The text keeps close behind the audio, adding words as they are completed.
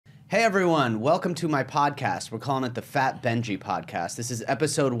Hey everyone, welcome to my podcast. We're calling it the Fat Benji Podcast. This is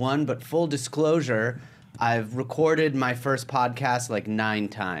episode 1, but full disclosure, I've recorded my first podcast like 9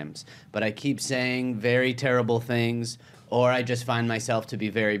 times, but I keep saying very terrible things, or I just find myself to be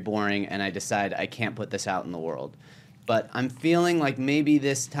very boring and I decide I can't put this out in the world. But I'm feeling like maybe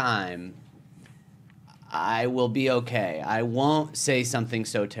this time I will be okay. I won't say something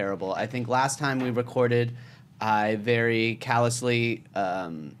so terrible. I think last time we recorded, I very callously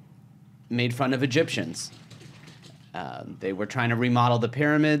made fun of Egyptians. They were trying to remodel the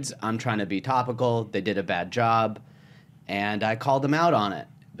pyramids. I'm trying to be topical. They did a bad job. And I called them out on it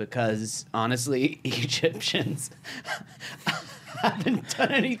because, honestly, Egyptians haven't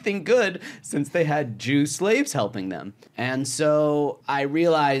done anything good since they had Jew slaves helping them. And so I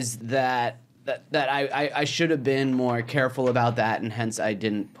realized that I should have been more careful about that, and hence I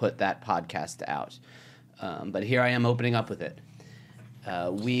didn't put that podcast out. But here I am opening up with it.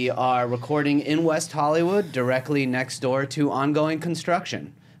 We are recording in West Hollywood, directly next door to ongoing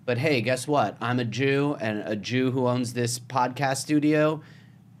construction. But hey, guess what? I'm a Jew, and a Jew who owns this podcast studio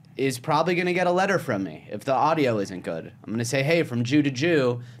is probably going to get a letter from me if the audio isn't good. I'm going to say, hey, from Jew to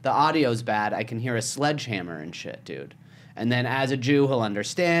Jew, the audio's bad. I can hear a sledgehammer and shit, dude. And then as a Jew, he'll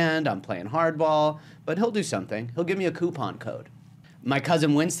understand. I'm playing hardball, but he'll do something. He'll give me a coupon code. My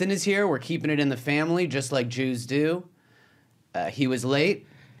cousin Winston is here. We're keeping it in the family, just like Jews do. He was late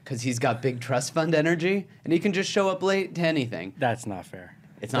because he's got big trust fund energy, and he can just show up late to anything. That's not fair.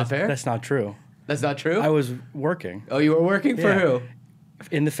 It's not fair? That's not true. That's not true? I was working. Oh, you were working for who?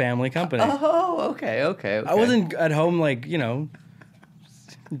 In the family company. Oh, okay. I wasn't at home, like,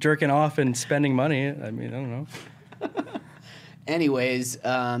 jerking off and spending money. I mean, I don't know. Anyways,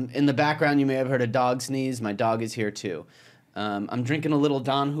 in the background, you may have heard a dog sneeze. My dog is here, too. I'm drinking a little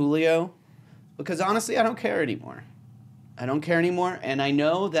Don Julio because, honestly, I don't care anymore. And I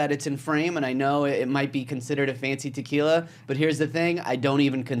know that it's in frame, and I know it might be considered a fancy tequila, but here's the thing, I don't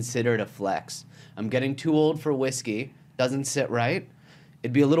even consider it a flex. I'm getting too old for whiskey. Doesn't sit right.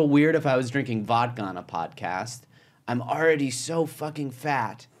 It'd be a little weird if I was drinking vodka on a podcast. I'm already so fucking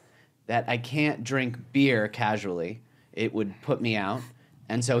fat that I can't drink beer casually. It would put me out.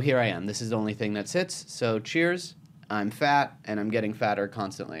 And so here I am. This is the only thing that sits. So cheers. I'm fat, and I'm getting fatter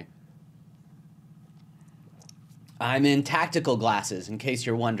constantly. I'm in tactical glasses, in case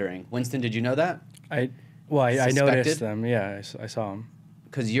you're wondering. Winston, did you know that? I noticed them. Yeah, I saw them.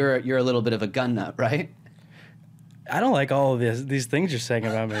 Because you're a little bit of a gun nut, right? I don't like all of these things you're saying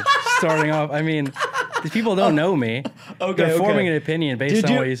about me. Starting off, I mean, these people don't know me. Okay, They're forming an opinion based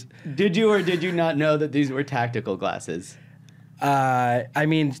on what he's... Did you or did you not know that these were tactical glasses? I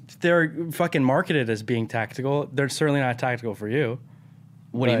mean, they're fucking marketed as being tactical. They're certainly not tactical for you.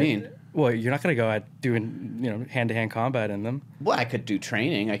 What do you mean? Well, you're not going to go out doing, hand-to-hand combat in them. Well, I could do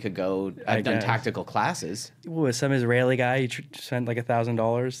training. I've done tactical classes. Well, some Israeli guy, you spent like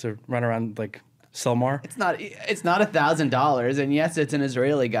 $1,000 to run around like Selmar. It's not $1,000, and yes, it's an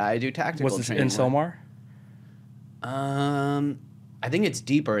Israeli guy. I do tactical training. What's in Selmar? I think it's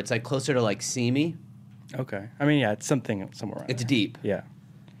deeper. It's like closer to like Simi. Okay. I mean, yeah, it's something somewhere around It's there. deep. Yeah.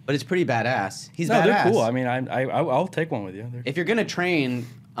 But it's pretty badass. He's badass. They're cool. I mean, I'll take one with you. If you're going to train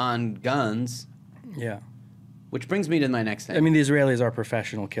on guns... Yeah. Which brings me to my next thing. I mean, the Israelis are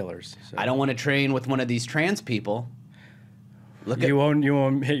professional killers. So. I don't want to train with one of these trans people. You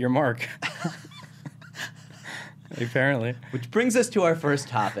won't hit your mark. Apparently. Which brings us to our first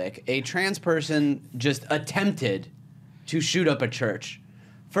topic. A trans person just attempted to shoot up a church.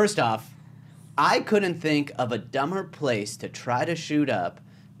 First off, I couldn't think of a dumber place to try to shoot up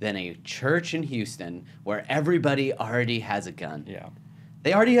than a church in Houston where everybody already has a gun. Yeah.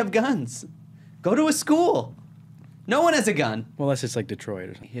 They already have guns. Go to a school. No one has a gun. Well, unless it's like Detroit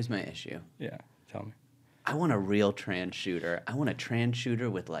or something. Here's my issue. Yeah, tell me. I want a real trans shooter. I want a trans shooter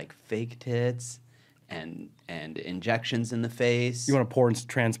with like fake tits and injections in the face. You want a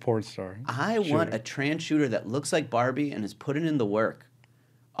trans porn star? I want a trans shooter that looks like Barbie and is putting in the work.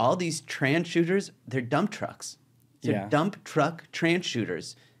 All these trans shooters, they're dump trucks. They're dump truck trans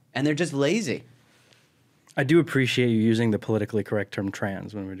shooters, and they're just lazy. I do appreciate you using the politically correct term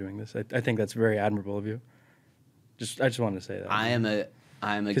trans when we're doing this. I think that's very admirable of you. I just wanted to say that. I'm a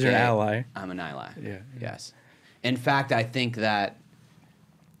Because you're an ally. I'm an ally. Yeah. Yes. In fact, I think that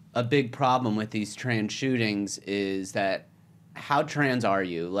a big problem with these trans shootings is that how trans are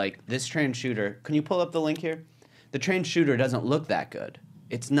you? Like this trans shooter, can you pull up the link here? The trans shooter doesn't look that good.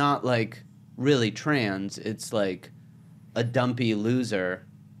 It's not like really trans. It's like a dumpy loser.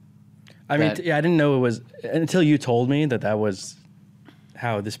 I mean, I didn't know it was until you told me that was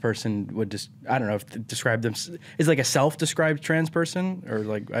how this person would just, I don't know if describe them is like a self-described trans person or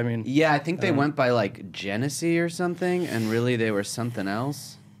like, I mean. Yeah, I think they went by like Genesee or something, and really they were something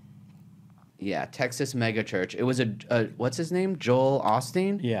else. Yeah, Texas megachurch. It was a what's his name? Joel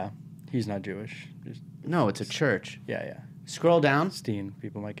Osteen? Yeah, he's not Jewish. No, it's a church. Yeah. Scroll down. Steen,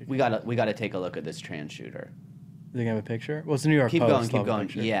 people might get. We gotta take a look at this trans shooter. They have a picture? Well, it's the New York Keep Post. Keep going.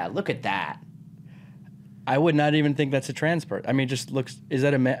 Picture. Yeah, look at that. I would not even think that's a trans person. I mean, just looks. Is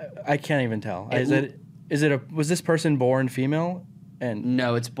that a? I can't even tell. Was this person born female? And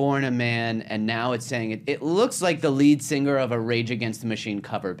no, it's born a man, and now it's saying it. It looks like the lead singer of a Rage Against the Machine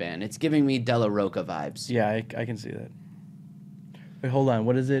cover band. It's giving me Della Roca vibes. Yeah, I can see that. Wait, hold on.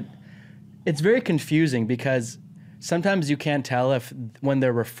 What is it? It's very confusing because sometimes you can't tell if when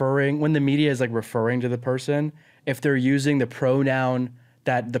the media is like referring to the person, if they're using the pronoun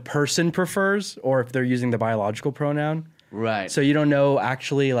that the person prefers or if they're using the biological pronoun. Right. So you don't know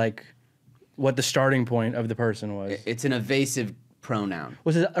actually like what the starting point of the person was. It's an evasive pronoun.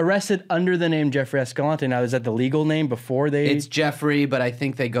 Was it arrested under the name Jeffrey Escalante? Now, is that the legal name before they... It's Jeffrey, but I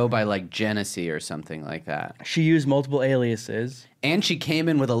think they go by like Genesee or something like that. She used multiple aliases. And she came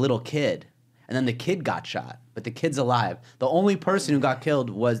in with a little kid, and then the kid got shot, but the kid's alive. The only person who got killed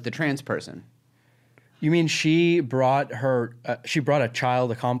was the trans person. You mean she brought a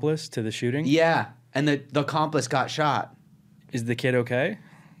child accomplice to the shooting? Yeah, and the accomplice got shot. Is the kid okay?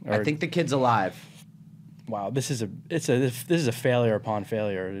 I think the kid's alive. Wow, this is a failure upon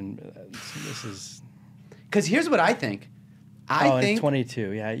failure, and this is. Because here's what I think. I think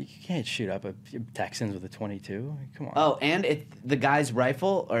 22. Yeah, you can't shoot up a Texans with a 22. Come on. Oh, and the guy's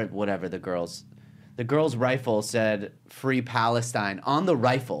rifle or whatever the girl's rifle said "Free Palestine" on the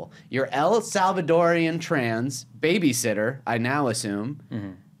rifle. You're El Salvadorian trans babysitter, I now assume,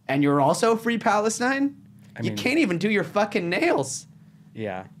 and you're also Free Palestine. You can't even do your fucking nails.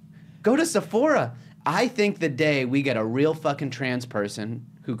 Yeah. Go to Sephora. I think the day we get a real fucking trans person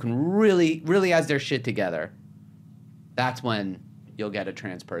who can really, really has their shit together, that's when you'll get a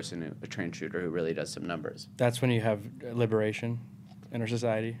trans person, a trans shooter who really does some numbers. That's when you have liberation in our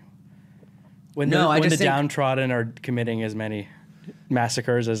society. When I the just think downtrodden are committing as many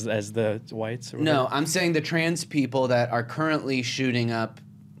massacres as the whites? Or no, I'm saying the trans people that are currently shooting up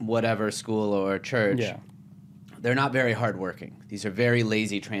whatever school or church, they're not very hardworking. These are very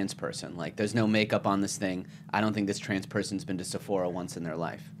lazy trans person. Like, there's no makeup on this thing. I don't think this trans person's been to Sephora once in their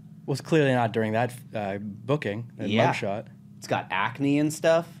life. Well, it's clearly not during that booking, that mugshot. It's got acne and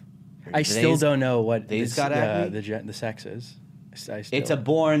stuff. I still don't know what the sex is. It's a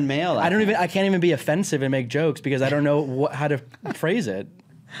born male. I can't even be offensive and make jokes because I don't know how to phrase it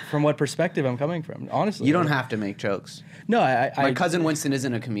from what perspective I'm coming from. Honestly, you don't have to make jokes. No, my cousin Winston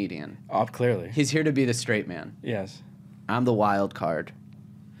isn't a comedian. Oh, clearly. He's here to be the straight man. Yes. I'm the wild card.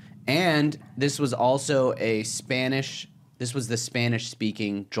 And this was also the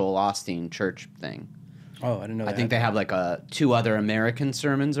Spanish-speaking Joel Osteen church thing. Oh, I didn't know that. I think they have like two other American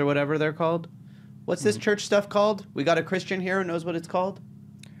sermons or whatever they're called. What's this church stuff called? We got a Christian here who knows what it's called?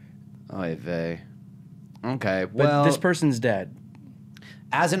 Oy vey. Okay, well... But this person's dead.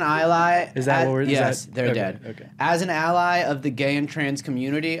 As an ally... Is that what we're... Yes, they're okay, dead. Okay. As an ally of the gay and trans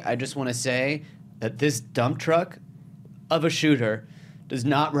community, I just want to say that this dump truck of a shooter does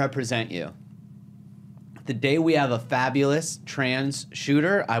not represent you. The day we have a fabulous trans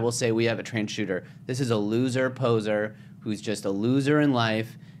shooter, I will say we have a trans shooter. This is a loser poser who's just a loser in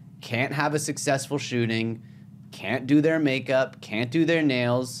life, can't have a successful shooting, can't do their makeup, can't do their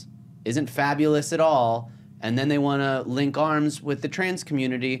nails, isn't fabulous at all, and then they want to link arms with the trans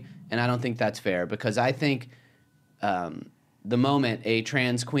community, and I don't think that's fair because I think the moment a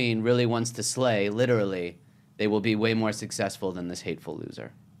trans queen really wants to slay, literally, they will be way more successful than this hateful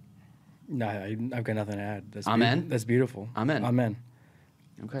loser. No, I've got nothing to add. That's Amen? That's beautiful. Amen. Amen.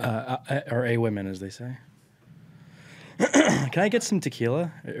 Okay. Or a women, as they say. Can I get some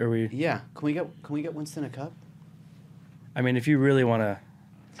tequila? Are we? Yeah. Can we get Winston a cup? I mean, if you really want to...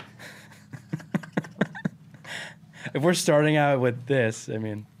 If we're starting out with this, I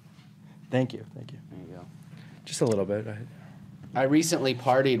mean, thank you. There you go. Just a little bit. I recently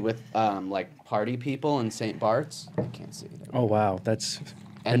partied with like party people in St. Bart's. I can't see that. Oh wow, that's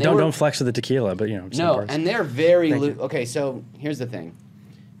and don't flex with the tequila, but you know. No, and they're very loose. Okay, so here's the thing: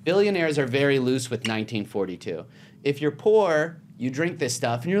 billionaires are very loose with 1942. If you're poor, you drink this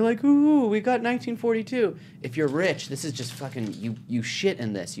stuff, and you're like, ooh, we got 1942. If you're rich, this is just fucking you shit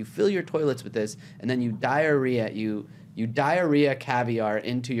in this. You fill your toilets with this, and then you diarrhea caviar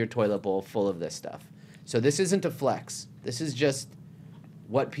into your toilet bowl full of this stuff. So this isn't a flex. This is just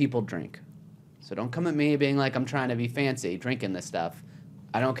what people drink. So don't come at me being like I'm trying to be fancy drinking this stuff.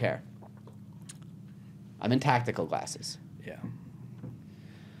 I don't care. I'm in tactical glasses. Yeah.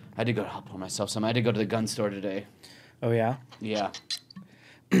 I'll pour myself some. I had to go to the gun store today. Oh, yeah? Yeah.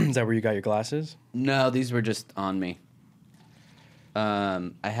 Is that where you got your glasses? No, these were just on me.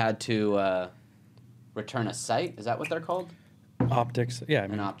 I had to return a sight. Is that what they're called? Optics. Yeah.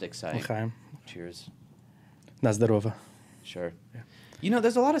 An optic sight. Okay. Cheers. Na zdrowo. Sure. Yeah. You know,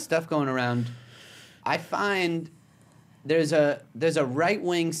 there's a lot of stuff going around. I find there's a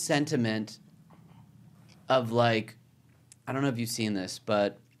right-wing sentiment of, like, I don't know if you've seen this,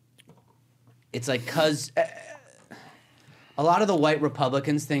 but it's like, because a lot of the white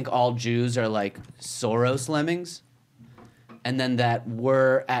Republicans think all Jews are like Soros lemmings, and then that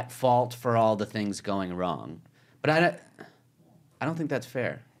we're at fault for all the things going wrong. But I don't think that's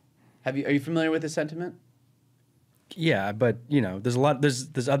fair. Are you familiar with this sentiment? Yeah, but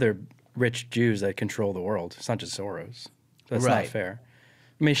there's other rich Jews that control the world. It's not just Soros. That's Right. not fair.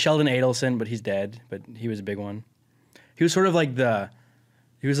 I mean, Sheldon Adelson, but he's dead. But he was a big one. He was sort of like the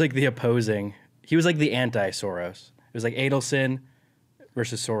opposing. He was like the anti-Soros. It was like Adelson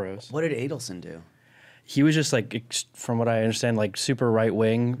versus Soros. What did Adelson do? He was just like, from what I understand, like super right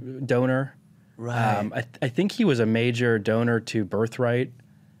wing donor. Right. I think he was a major donor to Birthright.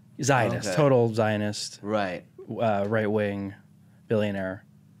 Zionist, Okay. total Zionist. Right. Right wing billionaire.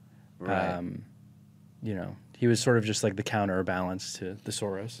 Right. He was sort of just like the counterbalance to the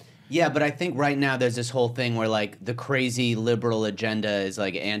Soros. Yeah, but I think right now there's this whole thing where, like, the crazy liberal agenda is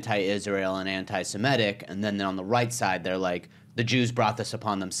like anti-Israel and anti-Semitic, and then on the right side they're like, the Jews brought this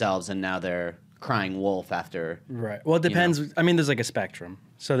upon themselves, and now they're crying wolf after. Right. Well, it depends. I mean, there's like a spectrum.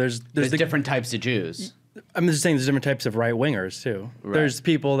 So there's different types of Jews. I'm just saying there's different types of right wingers too. Right. There's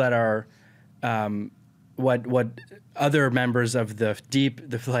people that are what other members of the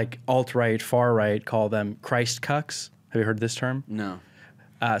like alt-right, far-right call them Christ cucks. Have you heard this term? No.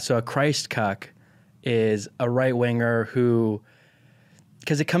 So a Christ cuck is a right winger who,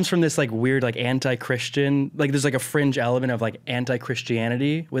 because it comes from this like weird like anti-Christian, like there's like a fringe element of like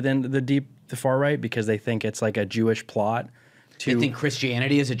anti-Christianity within the far right, because they think it's like a Jewish plot. They think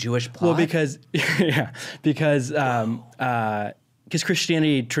Christianity is a Jewish plot? Well, because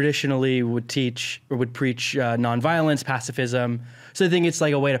Christianity traditionally would teach or would preach nonviolence, pacifism. So they think it's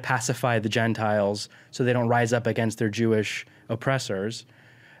like a way to pacify the Gentiles so they don't rise up against their Jewish oppressors.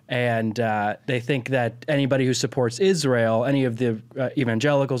 And they think that anybody who supports Israel, any of the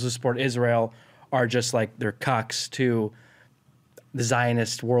evangelicals who support Israel, are just like they're cucks to the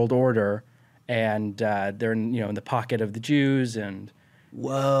Zionist world order, and they're in the pocket of the Jews. And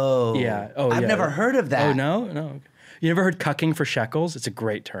whoa, yeah, I've never heard of that. Oh no, you never heard cucking for shekels? It's a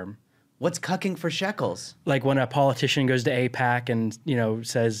great term. What's cucking for shekels? Like when a politician goes to AIPAC and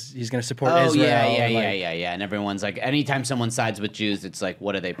says he's going to support Oh Israel. yeah. And everyone's like, anytime someone sides with Jews, it's like,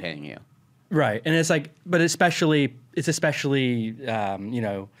 what are they paying you? Right, and it's like, but it's especially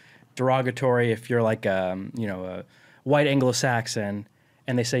derogatory if you're like a white Anglo-Saxon,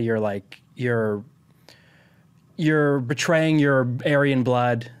 and they say you're betraying your Aryan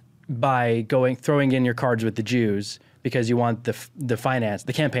blood by throwing in your cards with the Jews because you want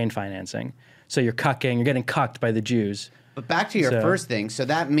the campaign financing. So you're getting cucked by the Jews. But back to your first thing, so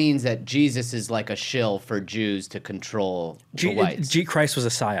that means that Jesus is like a shill for Jews to control the whites. Christ was a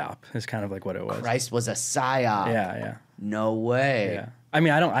psyop. Is kind of like what it was. Christ was a psyop. Yeah. No way. Yeah. I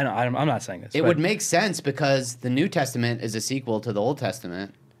mean, I'm not saying this. It would make sense because the New Testament is a sequel to the Old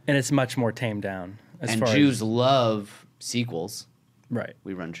Testament. And it's much more tamed down. And Jews love sequels. Right.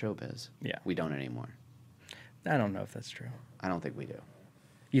 We run showbiz. Yeah. We don't anymore. I don't know if that's true. I don't think we do.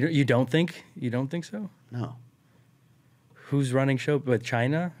 You don't think so? No. Who's running show with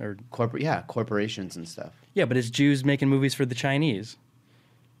China or corporations and stuff. Yeah, but it's Jews making movies for the Chinese.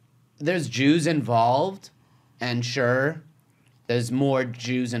 There's Jews involved, and sure, there's more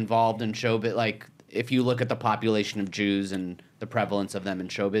Jews involved in showbiz. Like, if you look at the population of Jews and the prevalence of them in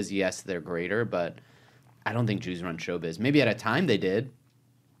showbiz, yes, they're greater, but I don't think Jews run showbiz. Maybe at a time they did.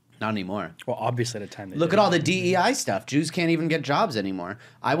 Not anymore. Well, obviously at a time they Look did. at all the DEI stuff. Jews can't even get jobs anymore.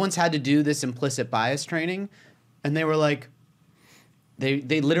 I once had to do this implicit bias training, and they were like,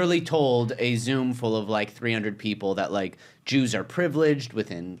 they literally told a Zoom full of like 300 people that like Jews are privileged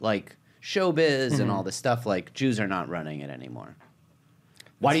within like showbiz and all this stuff. Like, Jews are not running it anymore.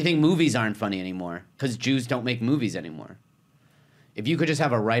 Why do you think movies aren't funny anymore? Because Jews don't make movies anymore. If you could just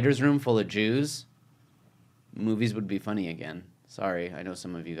have a writer's room full of Jews, movies would be funny again. Sorry, I know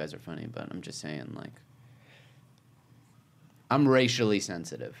some of you guys are funny, but I'm just saying, like, I'm racially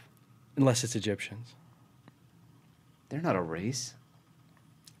sensitive. Unless it's Egyptians. They're not a race.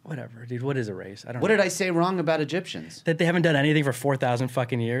 Whatever, dude. What is a race? I don't know. What did I say wrong about Egyptians? That they haven't done anything for 4,000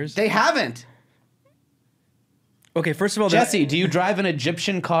 fucking years? They haven't. Okay, first of all, Jesse, do you drive an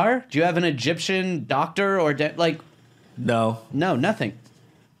Egyptian car? Do you have an Egyptian doctor or No. No, nothing.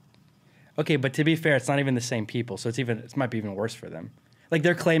 Okay, but to be fair, it's not even the same people, so it might be even worse for them. Like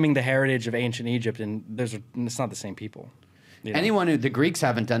they're claiming the heritage of ancient Egypt, and it's not the same people. You know? The Greeks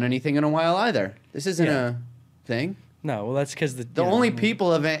haven't done anything in a while either. This isn't a thing. No, well, that's because The only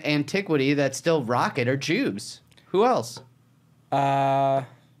people of antiquity that still rock it are Jews. Who else? China.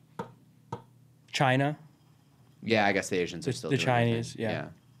 Yeah, I guess the Asians are still the doing Chinese, anything. yeah.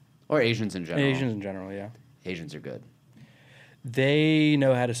 Or Asians in general. Asians in general, yeah. Asians are good. They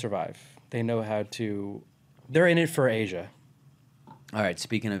know how to survive. They know how to. They're in it for Asia. All right,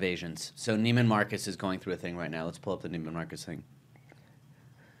 speaking of Asians. So Neiman Marcus is going through a thing right now. Let's pull up the Neiman Marcus thing.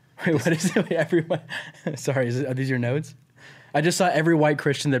 Wait, what is it? Wait, everyone. Sorry, are these your notes? I just saw every white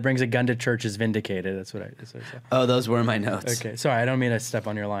Christian that brings a gun to church is vindicated. That's what I saw. Oh, those were my notes. Okay, sorry, I don't mean to step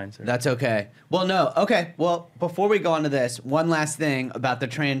on your lines. That's okay. Well, no. Okay. Well, before we go on to this, one last thing about the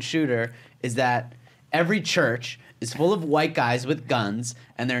trans shooter is that every church is full of white guys with guns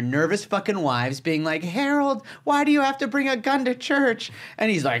and their nervous fucking wives being like, Harold, why do you have to bring a gun to church? And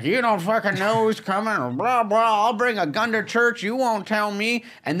he's like, you don't fucking know who's coming, blah, blah, I'll bring a gun to church, you won't tell me.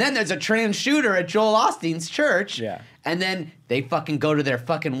 And then there's a trans shooter at Joel Osteen's church. Yeah. And then they fucking go to their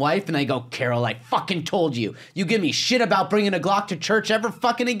fucking wife and they go, Carol, I fucking told you. You give me shit about bringing a Glock to church ever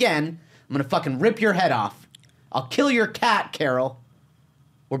fucking again, I'm gonna fucking rip your head off. I'll kill your cat, Carol.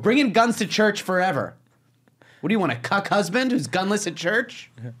 We're bringing guns to church forever. What do you want, a cuck husband who's gunless at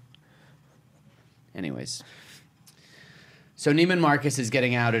church? Anyways. So Neiman Marcus is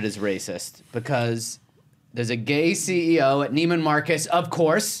getting outed as racist because there's a gay CEO at Neiman Marcus, of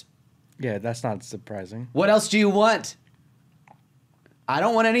course. Yeah, that's not surprising. What else do you want? I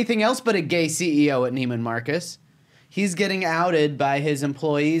don't want anything else but a gay CEO at Neiman Marcus. He's getting outed by his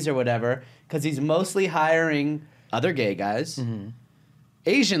employees or whatever because he's mostly hiring other gay guys,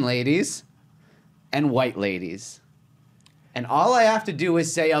 Asian ladies, and white ladies. And all I have to do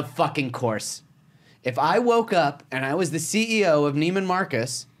is say, of fucking course. If I woke up and I was the CEO of Neiman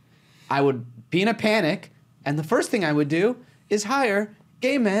Marcus, I would be in a panic, and the first thing I would do is hire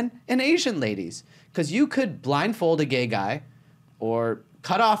gay men and Asian ladies. Because you could blindfold a gay guy or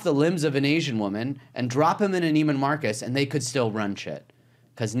cut off the limbs of an Asian woman and drop him in a Neiman Marcus, and they could still run shit.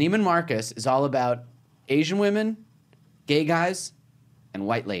 Because Neiman Marcus is all about Asian women, gay guys, and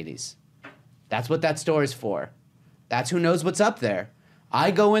white ladies. That's what that store is for. That's who knows what's up there.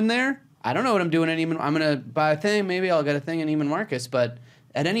 I go in there, I don't know what I'm doing at Neiman. I'm going to buy a thing, maybe I'll get a thing at Neiman Marcus, but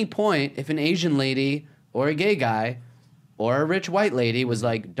at any point, if an Asian lady or a gay guy or a rich white lady was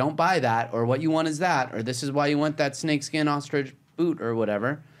like, don't buy that, or what you want is that, or this is why you want that snakeskin ostrich boot or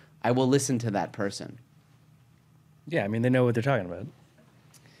whatever, I will listen to that person. Yeah, I mean, they know what they're talking about.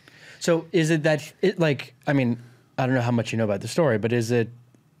 So is it that, I mean, I don't know how much you know about the story, but is it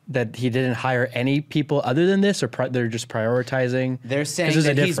that he didn't hire any people other than this, or they're just prioritizing? They're saying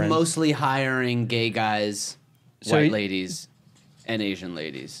that he's mostly hiring gay guys, white ladies, and Asian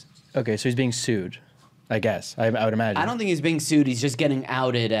ladies. Okay, so he's being sued, I guess. I would imagine. I don't think he's being sued. He's just getting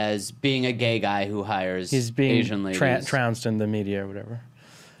outed as being a gay guy who hires he's being Asian ladies. trounced in the media or whatever.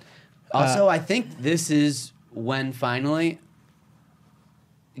 Also, I think this is when finally,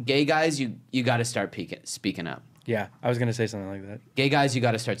 gay guys, you got to start speaking up. Yeah, I was going to say something like that. Gay guys, you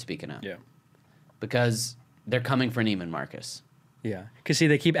got to start speaking up. Yeah. Because they're coming for Neiman Marcus. Yeah. Because, see,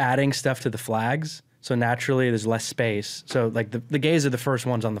 they keep adding stuff to the flags, so naturally there's less space. So, like, the gays are the first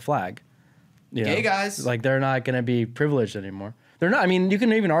ones on the flag. Gay guys. Like, they're not going to be privileged anymore. They're not. I mean, you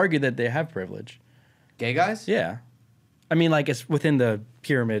can even argue that they have privilege. Gay guys? Yeah. I mean, like, it's within the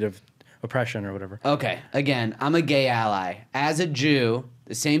pyramid of oppression or whatever. Okay. Again, I'm a gay ally. As a Jew,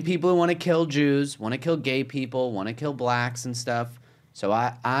 the same people who want to kill Jews, want to kill gay people, want to kill blacks and stuff. So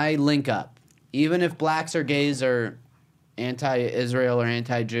I link up. Even if blacks or gays are anti-Israel or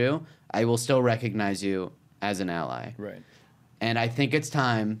anti-Jew, I will still recognize you as an ally. Right. And I think it's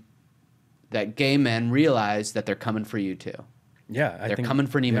time that gay men realize that they're coming for you too. Yeah. They're coming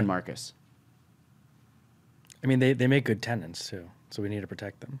for Neiman Marcus. I mean, they make good tenants too, so we need to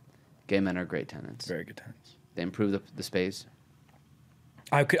protect them. Gay men are great tenants. Very good tenants. They improve the space.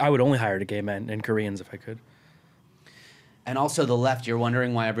 I would only hire the gay men and Koreans if I could. And also the left, you're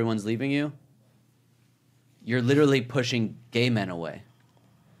wondering why everyone's leaving you? You're literally pushing gay men away.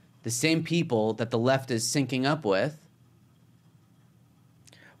 The same people that the left is syncing up with,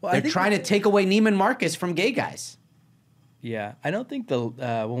 well, they're trying to take away Neiman Marcus from gay guys. Yeah, I don't think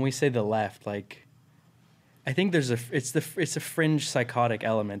when we say the left, like, I think it's a fringe psychotic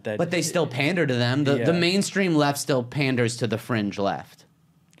element that. But they still pander to them. The mainstream left still panders to the fringe left.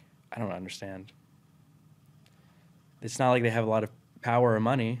 I don't understand. It's not like they have a lot of power or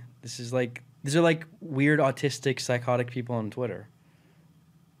money. These are like weird autistic psychotic people on Twitter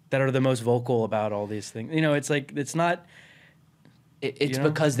that are the most vocal about all these things. You know, it's like it's not. It's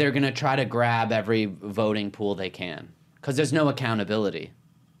because they're gonna try to grab every voting pool they can because there's no accountability.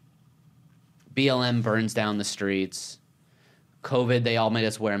 BLM burns down the streets. COVID, they all made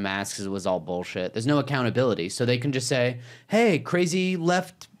us wear masks because it was all bullshit. There's no accountability. So they can just say, hey, crazy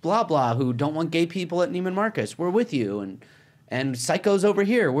left blah blah who don't want gay people at Neiman Marcus, we're with you. And psychos over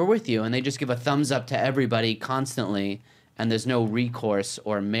here, we're with you. And they just give a thumbs up to everybody constantly. And there's no recourse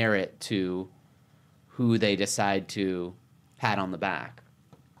or merit to who they decide to pat on the back.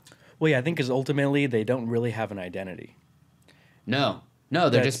 Well, yeah, I think because ultimately they don't really have an identity. No,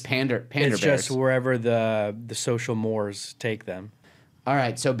 they're just pander It's bears. just wherever the social mores take them. All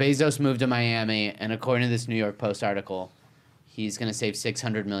right, so Bezos moved to Miami, and according to this New York Post article, he's going to save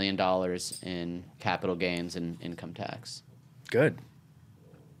 $600 million in capital gains and income tax. Good.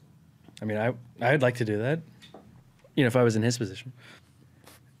 I mean, I'd like to do that. You know, if I was in his position.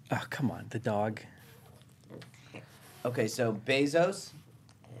 Oh, come on, the dog. Okay, so Bezos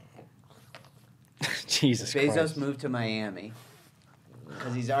Jesus Christ. moved to Miami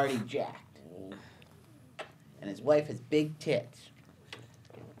because he's already jacked. And his wife has big tits.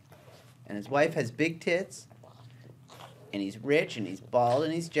 And his wife has big tits. And he's rich and he's bald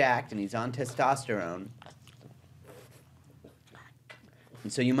and he's jacked and he's on testosterone.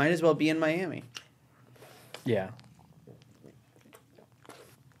 And so you might as well be in Miami. Yeah.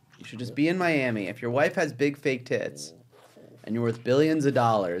 You should just be in Miami. If your wife has big fake tits and you're worth billions of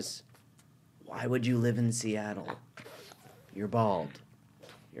dollars, why would you live in Seattle? You're bald.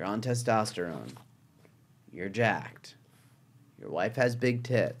 You're on testosterone. You're jacked. Your wife has big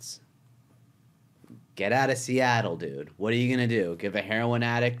tits. Get out of Seattle, dude. What are you going to do? Give a heroin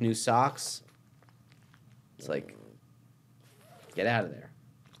addict new socks? It's like, get out of there.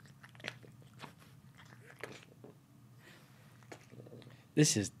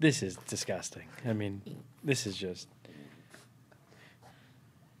 This is disgusting. I mean, this is just...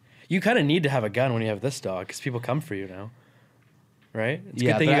 You kind of need to have a gun when you have this dog because people come for you now. Right? It's a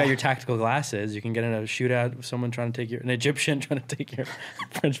good thing you got your tactical glasses. You can get in a shootout with someone an Egyptian trying to take your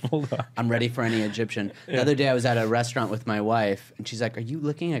French bulldog. I'm ready for any Egyptian. Yeah. The other day I was at a restaurant with my wife, and she's like, are you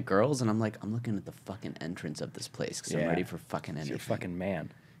looking at girls? And I'm like, I'm looking at the fucking entrance of this place because I'm ready for fucking anything. You're a fucking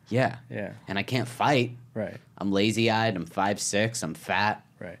man. Yeah. Yeah. And I can't fight. Right. I'm lazy-eyed. I'm 5'6". I'm fat.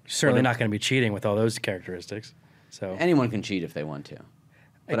 Right. You're certainly not going to be cheating with all those characteristics. So anyone can cheat if they want to.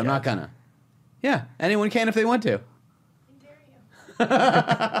 But I'm not gonna. Yeah, anyone can if they want to. I'm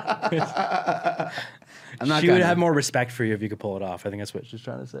not. She would have more respect for you if you could pull it off. I think that's what she's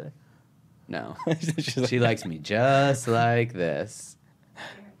trying to say. No, she likes me just like this.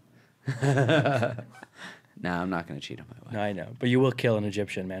 No, I'm not going to cheat on my wife. No, I know, but you will kill an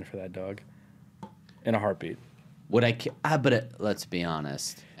Egyptian man for that dog, in a heartbeat. Would I? Let's be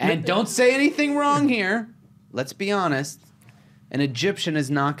honest, and don't say anything wrong here. Let's be honest. An Egyptian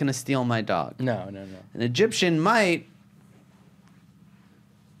is not going to steal my dog. No. An Egyptian might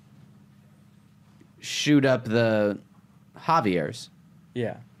shoot up the Javiers.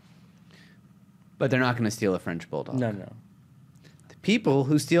 Yeah. But they're not going to steal a French bulldog. No. The people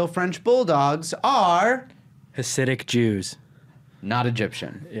who steal French bulldogs are... Hasidic Jews. Not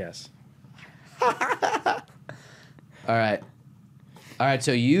Egyptian. Yes. All right,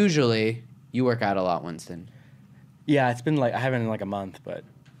 so usually you work out a lot, Winston. Yeah, it's been I haven't in a month, but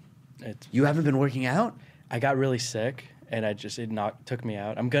it's... You haven't been working out? I got really sick, and it took me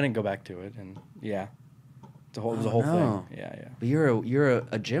out. I'm gonna go back to it, and yeah, it was a whole thing. Yeah. But you're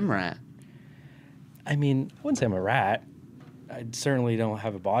a gym rat. I mean, I wouldn't say I'm a rat. I certainly don't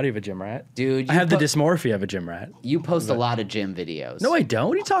have a body of a gym rat. Dude, I have the dysmorphia of a gym rat. You post a lot of gym videos. No, I don't.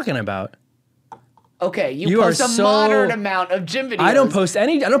 What are you talking about? Okay, you post a moderate amount of gym videos. I don't post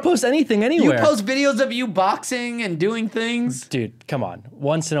anything anywhere. You post videos of you boxing and doing things. Dude, come on.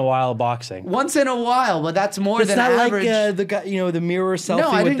 Once in a while, boxing. Once in a while, but that's more than average. It's not like the guy, the mirror selfie. No,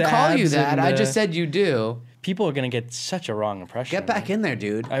 I with didn't the call you abs that. and I just said you do. People are gonna get such a wrong impression. Get back in there,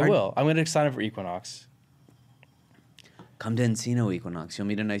 dude. I will. I'm gonna sign up for Equinox. Come to Encino Equinox. You'll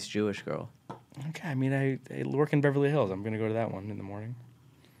meet a nice Jewish girl. Okay, I mean, I work in Beverly Hills. I'm gonna go to that one in the morning.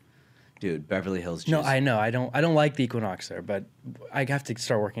 Dude, Beverly Hills. No, I know. I don't like the Equinox there, but I have to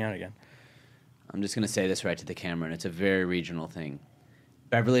start working out again. I'm just gonna say this right to the camera, and it's a very regional thing.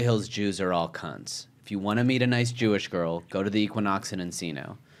 Beverly Hills Jews are all cunts. If you want to meet a nice Jewish girl, go to the Equinox in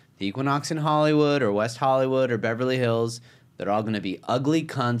Encino. the Equinox in Hollywood or West Hollywood or Beverly Hills, they're all going to be ugly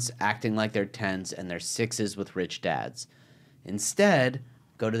cunts acting like they're 10s and they're 6s with rich dads. Instead,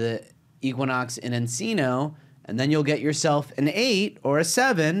 go to the Equinox in Encino, and then you'll get yourself an 8 or a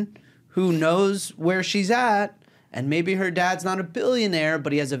 7 who knows where she's at, and maybe her dad's not a billionaire,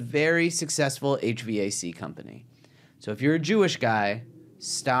 but he has a very successful HVAC company. So if you're a Jewish guy,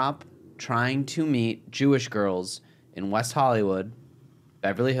 stop trying to meet Jewish girls in West Hollywood,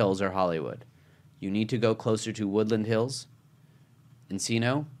 Beverly Hills, or Hollywood. You need to go closer to Woodland Hills,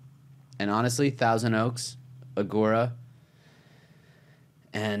 Encino, and honestly, Thousand Oaks, Agora,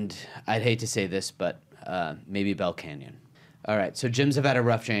 and I'd hate to say this, but maybe Bell Canyon. All right, so gyms have had a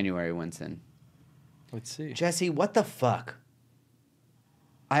rough January, Winston. Let's see. Jesse, what the fuck?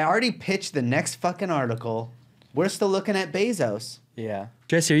 I already pitched the next fucking article. We're still looking at Bezos. Yeah.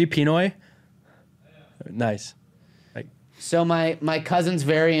 Jesse, are you Pinoy? Nice. So my cousin's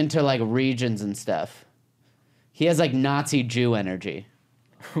very into like regions and stuff. He has like Nazi Jew energy.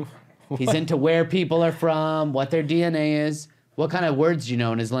 He's into where people are from, what their DNA is. What kind of words do you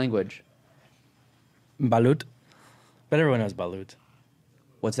know in his language? Balut. But everyone knows balut.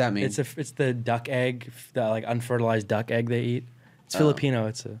 What's that mean? It's the duck egg, the like unfertilized duck egg they eat. It's Filipino.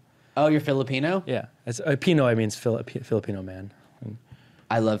 It's a. Oh, you're Filipino? Yeah. It's Pinoy means Filipino man.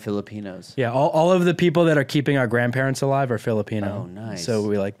 I love Filipinos. Yeah, all of the people that are keeping our grandparents alive are Filipino. Oh, nice. So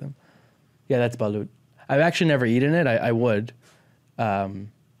we like them. Yeah, that's balut. I've actually never eaten it. I would.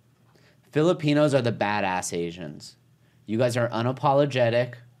 Filipinos are the badass Asians. You guys are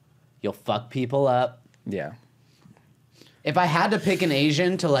unapologetic. You'll fuck people up. Yeah. If I had to pick an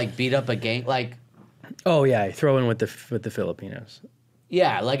Asian to like beat up a gang, like, oh yeah, throw in with the Filipinos.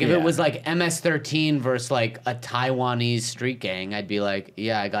 yeah, like if Yeah. it was like MS-13 versus like a Taiwanese street gang, I'd be like,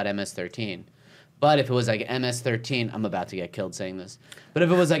 yeah, I got MS-13. But if it was like MS-13, I'm about to get killed saying this. But if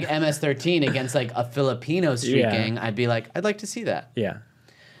it was like MS-13 against like a Filipino street gang, I'd be like, I'd like to see that. Yeah,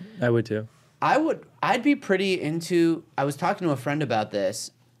 I would too. I'd be pretty into, I was talking to a friend about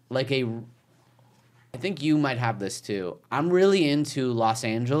this, like I think you might have this too. I'm really into Los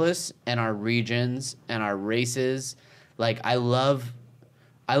Angeles and our regions and our races. Like I love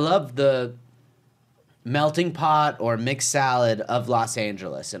the melting pot or mixed salad of Los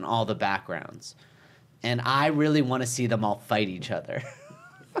Angeles and all the backgrounds. And I really want to see them all fight each other.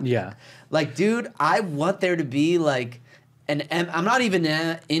 Yeah. Like, dude, I want there to be like I'm not even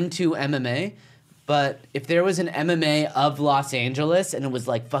into MMA, but if there was an MMA of Los Angeles and it was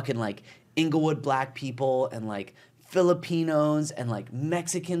like fucking like Inglewood black people and like Filipinos and like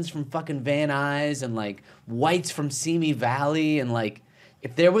Mexicans from fucking Van Nuys and like whites from Simi Valley and like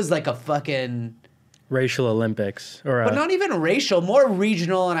if there was like a fucking Racial Olympics but not even racial, more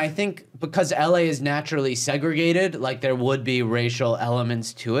regional, and I think because LA is naturally segregated, like there would be racial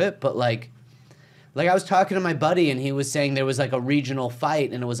elements to it, but like I was talking to my buddy and he was saying there was like a regional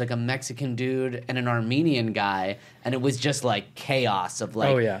fight and it was like a Mexican dude and an Armenian guy and it was just like chaos of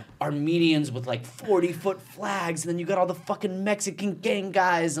like Armenians with like 40-foot flags and then you got all the fucking Mexican gang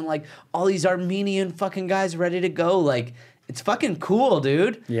guys and like all these Armenian fucking guys ready to go. Like it's fucking cool,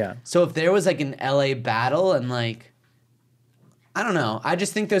 dude. Yeah. So if there was like an LA battle and like I don't know, I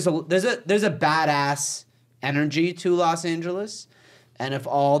just think there's a badass energy to Los Angeles. And if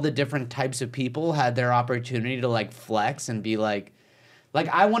all the different types of people had their opportunity to like flex and be like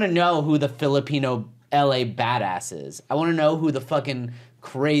I want to know who the Filipino LA badass is. I want to know who the fucking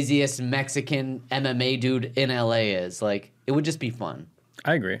craziest Mexican MMA dude in LA is. Like, it would just be fun.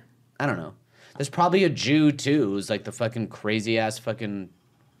 I agree. I don't know. There's probably a Jew too who's like the fucking crazy ass fucking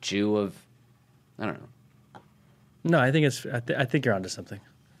Jew of, I don't know. No, I think I think you're onto something.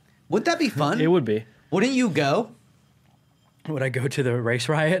 Would that be fun? It would be. Wouldn't you go? Would I go to the race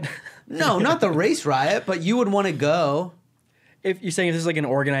riot? No, not the race riot, but you would want to go. If you're saying if this is like an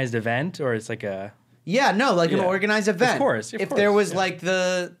organized event or it's like a... Yeah, no, like an organized event. Of course. If there was like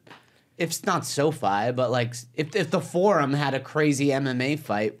if it's not SoFi, but like if the Forum had a crazy MMA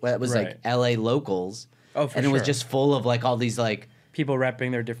fight that was like LA locals. Oh, for and it was just full of like all these like... people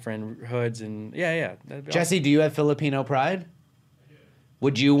repping their different hoods and yeah. Jesse, do you have Filipino pride?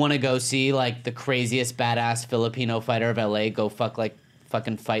 Would you want to go see like the craziest badass Filipino fighter of LA go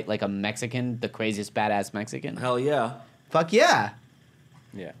fucking fight like a Mexican, the craziest badass Mexican? Hell yeah. Fuck yeah.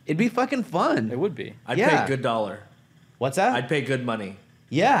 Yeah. It'd be fucking fun. It would be. I'd pay good dollar. What's that? I'd pay good money.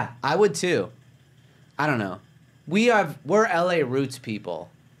 Yeah, I would too. I don't know. We're LA roots people.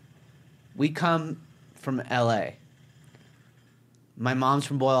 We come from LA. My mom's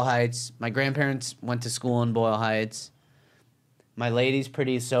from Boyle Heights. My grandparents went to school in Boyle Heights. My lady's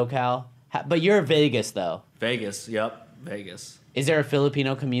pretty SoCal. But you're Vegas, though. Vegas, yep. Vegas. Is there a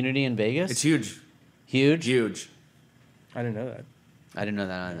Filipino community in Vegas? It's huge. Huge? Huge. I didn't know that. I didn't know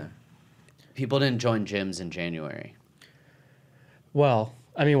that either. People didn't join gyms in January. Well,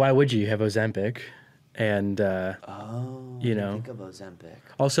 I mean, why would you? You have Ozempic, and you know. Think of Ozempic.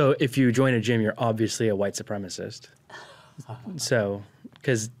 Also, if you join a gym, you're obviously a white supremacist. So,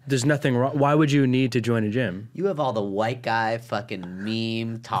 because there's nothing wrong. Why would you need to join a gym? You have all the white guy fucking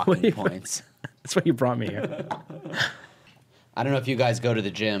meme talking points. That's why you brought me here. I don't know if you guys go to the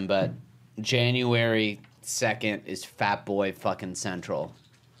gym, but January 2nd is Fat Boy fucking Central.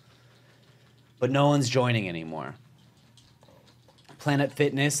 But no one's joining anymore. Planet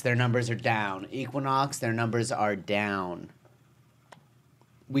Fitness, their numbers are down. Equinox, their numbers are down.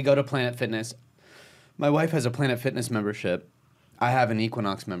 We go to Planet Fitness. My wife has a Planet Fitness membership. I have an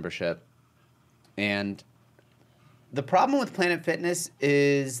Equinox membership. And the problem with Planet Fitness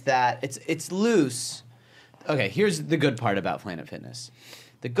is that it's loose. Okay, here's the good part about Planet Fitness.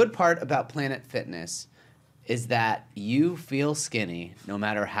 The good part about Planet Fitness is that you feel skinny no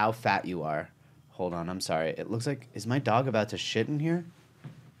matter how fat you are. Hold on, I'm sorry. It looks like, is my dog about to shit in here?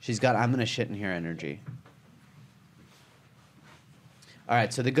 She's got, I'm gonna shit in here energy. All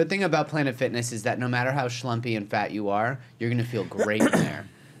right, so the good thing about Planet Fitness is that no matter how schlumpy and fat you are, you're gonna feel great in there.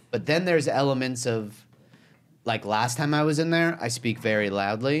 But then there's elements of, like last time I was in there, I speak very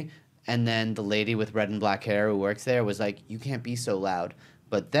loudly, and then the lady with red and black hair who works there was like, you can't be so loud.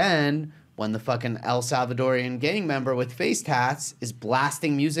 But then when the fucking El Salvadorian gang member with face tats is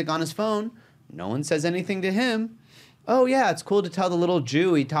blasting music on his phone, no one says anything to him. Oh yeah, it's cool to tell the little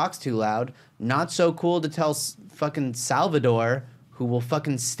Jew he talks too loud. Not so cool to tell fucking Salvador, who will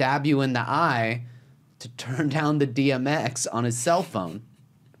fucking stab you in the eye, to turn down the DMX on his cell phone.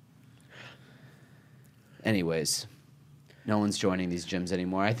 Anyways, no one's joining these gyms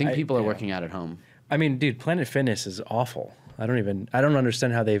anymore. I think people are working out at home. I mean, dude, Planet Fitness is awful. I don't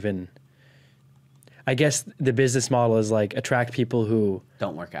understand how they've been. I guess the business model is like attract people who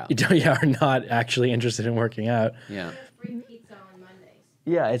don't work out. Are not actually interested in working out. Yeah. Free pizza on Mondays.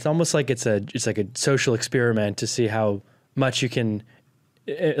 Yeah, it's almost like it's like a social experiment to see how much you can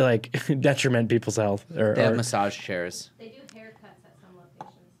like detriment people's health. They have massage chairs. They do haircuts at some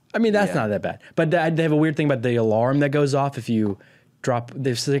locations. I mean, that's not that bad. But they have a weird thing about the alarm that goes off if you drop.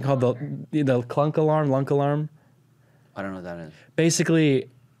 There's something called the clunk alarm, lunk alarm. I don't know what that is. Basically,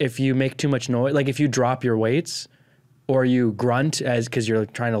 if you make too much noise, like if you drop your weights or you grunt because you're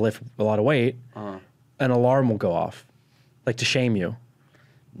trying to lift a lot of weight, an alarm will go off, like to shame you.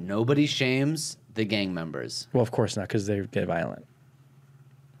 Nobody shames the gang members. Well, of course not, because they get violent.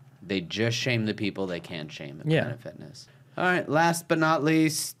 They just shame the people they can't shame at Planet Fitness. All right, last but not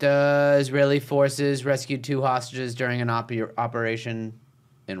least, Israeli forces rescued 2 hostages during an operation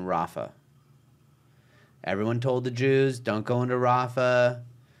in Rafah. Everyone told the Jews, don't go into Rafah.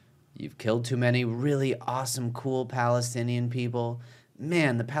 You've killed too many really awesome, cool Palestinian people.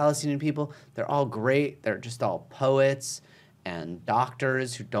 Man, the Palestinian people, they're all great. They're just all poets and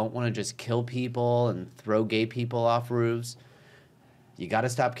doctors who don't want to just kill people and throw gay people off roofs. You got to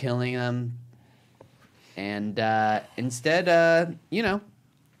stop killing them. And instead,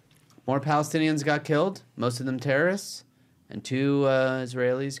 more Palestinians got killed, most of them terrorists, and 2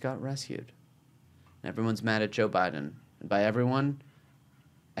 Israelis got rescued. And everyone's mad at Joe Biden. And by everyone,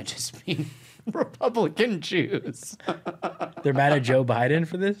 I just mean Republican Jews. They're mad at Joe Biden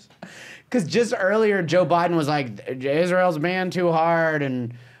for this? Because just earlier, Joe Biden was like, Israel's banned too hard,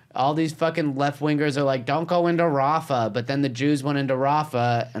 and all these fucking left-wingers are like, don't go into Rafah. But then the Jews went into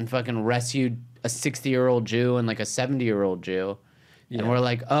Rafah and fucking rescued a 60-year-old Jew and like a 70-year-old Jew. Yeah. And we're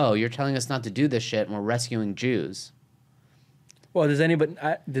like, oh, you're telling us not to do this shit, and we're rescuing Jews. Well, does anybody...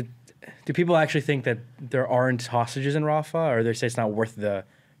 do people actually think that there aren't hostages in Rafah, or they say it's not worth the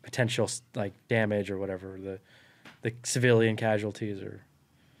potential like damage or whatever, the civilian casualties? Or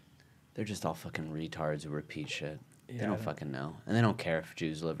they're just all fucking retards who repeat shit. Yeah, they don't fucking know, and they don't care if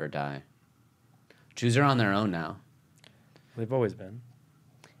Jews live or die. Jews are on their own now. They've always been.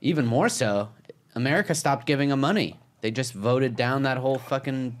 Even more so, America stopped giving them money. They just voted down that whole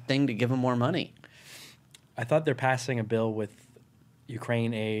fucking thing to give them more money. I thought they're passing a bill with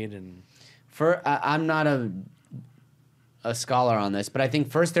Ukraine aid and... I'm not a scholar on this, but I think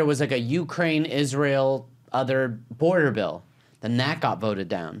first there was like a Ukraine-Israel other border bill. Then that got voted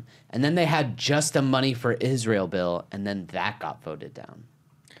down. And then they had just a money for Israel bill, and then that got voted down.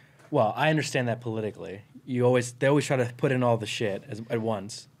 Well, I understand that politically. They always try to put in all the shit at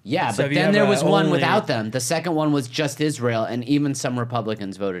once. Yeah, so but then there was one without them. The second one was just Israel, and even some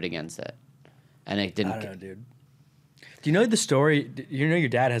Republicans voted against it. And it didn't... I don't know, dude. Do you know the story? You know your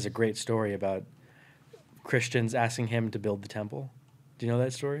dad has a great story about Christians asking him to build the temple. Do you know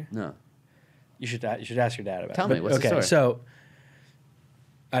that story? No. You should ask your dad about it. Tell me, what's the story? So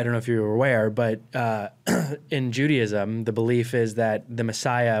I don't know if you were aware, but in Judaism, the belief is that the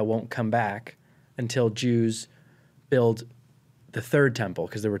Messiah won't come back until Jews build the third temple,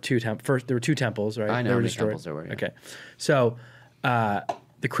 because there were two temples, right? I know they were how many destroyed. temples there were. Yeah. Okay, so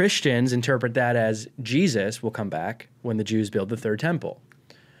the Christians interpret that as Jesus will come back when the Jews build the third temple,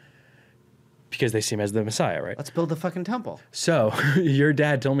 because they see him as the Messiah, right? Let's build the fucking temple. So your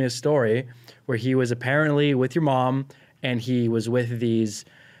dad told me a story where he was apparently with your mom, and he was with these.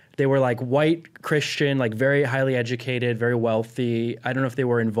 They were like white Christian, like very highly educated, very wealthy. I don't know if they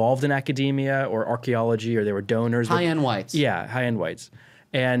were involved in academia or archaeology, or they were donors. High-end whites. Yeah, high-end whites.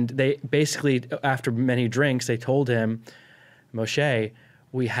 And they basically, after many drinks, they told him, Moshe,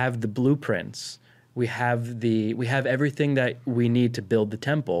 we have the blueprints. We have everything that we need to build the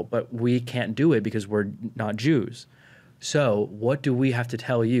temple, but we can't do it because we're not Jews. So what do we have to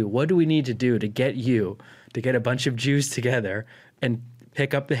tell you? What do we need to do to get a bunch of Jews together and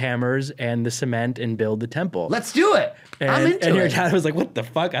pick up the hammers and the cement and build the temple? Let's do it. I'm into it. And your dad was like, what the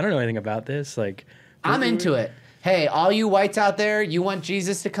fuck? I don't know anything about this. Like, I'm into it. Hey, all you whites out there, you want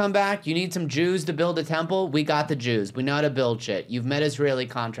Jesus to come back? You need some Jews to build a temple? We got the Jews. We know how to build shit. You've met Israeli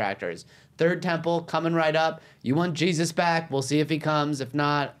contractors. Third temple coming right up. You want Jesus back? We'll see if he comes. If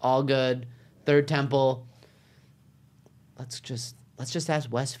not, all good. Third temple. Let's just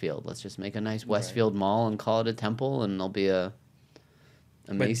ask Westfield. Let's just make a nice Westfield mall and call it a temple, and there'll be a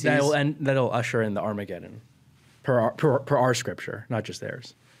Macy's. That'll usher in the Armageddon, per our scripture, not just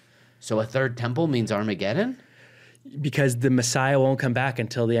theirs. So a third temple means Armageddon? Because the Messiah won't come back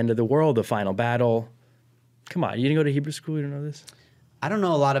until the end of the world, the final battle. Come on, you didn't go to Hebrew school? You don't know this? I don't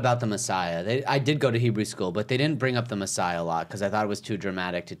know a lot about the Messiah. I did go to Hebrew school, but they didn't bring up the Messiah a lot because I thought it was too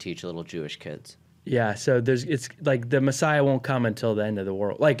dramatic to teach little Jewish kids. Yeah, so it's like the Messiah won't come until the end of the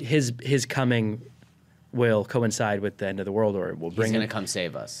world. Like his coming will coincide with the end of the world, or will bring. He's going to come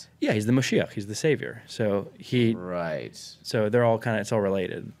save us. Yeah, he's the Mashiach. He's the savior. So Right. So they're all it's all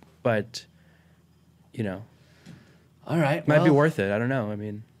related, but All right. might be worth it. I don't know. I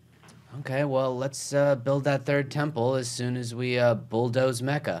mean. Okay, well, let's build that third temple as soon as we bulldoze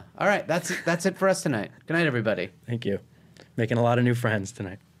Mecca. All right, that's it for us tonight. Good night, everybody. Thank you. Making a lot of new friends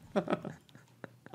tonight.